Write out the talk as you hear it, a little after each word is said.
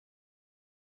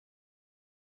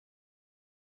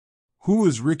Who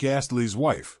is Rick Astley's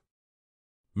wife?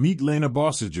 Meet Lene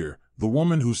Bausager, the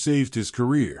woman who saved his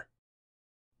career.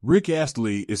 Rick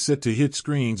Astley is set to hit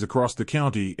screens across the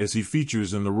county as he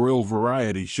features in the Royal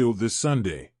Variety show this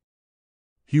Sunday.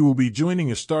 He will be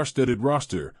joining a star-studded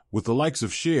roster, with the likes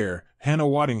of Cher,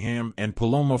 Waddingham and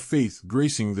Paloma Faith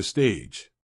gracing the stage.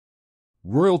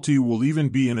 Royalty will even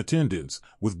be in attendance,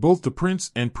 with both the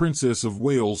Prince and Princess of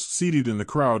Wales seated in the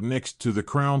crowd next to the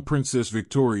Crown Princess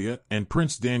Victoria and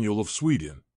Prince Daniel of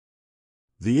Sweden.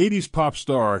 The 80s pop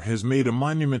star has made a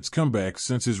monument's comeback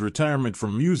since his retirement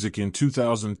from music in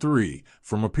 2003,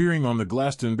 from appearing on the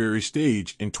Glastonbury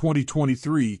stage in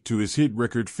 2023 to his hit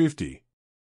record 50.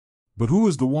 But who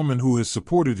is the woman who has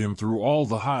supported him through all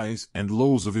the highs and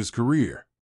lows of his career?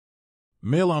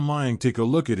 MailOnline take a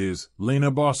look at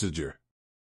Lene Bausager.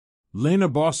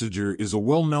 Lene Bausager is a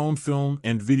well-known film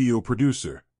and video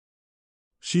producer.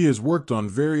 She has worked on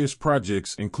various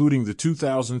projects including the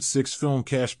 2006 film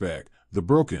Cashback, The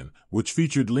Broken, which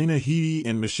featured Lena, Headey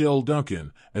and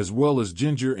Duncan, as well as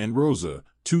Ginger and Rosa,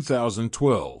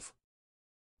 2012.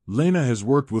 Lena has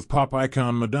worked with pop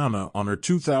icon Madonna on her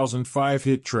 2005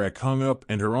 hit track Hung Up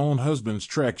and her own husband's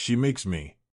track She Makes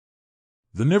Me.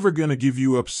 The Never Gonna Give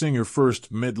You Up singer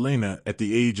first met Lena at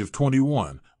the age of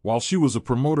 21, while she was a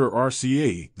promoter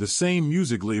RCA, the same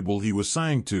music label he was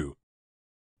signed to.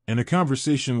 In a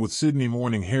conversation with Sydney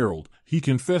Morning Herald, he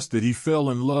confessed that he fell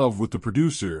in love with the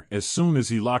producer as soon as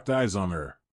he locked eyes on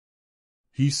her.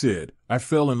 He said, "I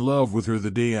fell in love with her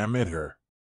the day I met her.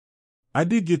 I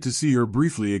did get to see her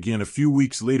briefly again a few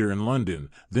weeks later in London,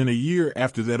 then a year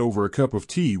after that over a cup of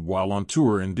tea while on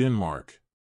tour in Denmark.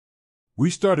 We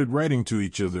started writing to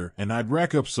each other and I'd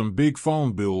rack up some big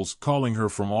phone bills calling her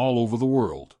from all over the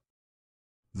world."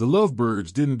 The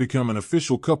Lovebirds didn't become an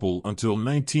official couple until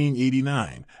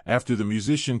 1989, after the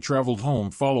musician traveled home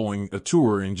following a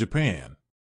tour in Japan.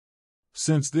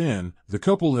 Since then, the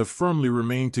couple have firmly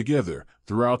remained together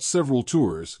throughout several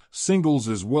tours, singles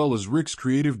as well as Rick's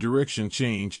creative direction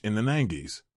change in the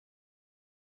 90s.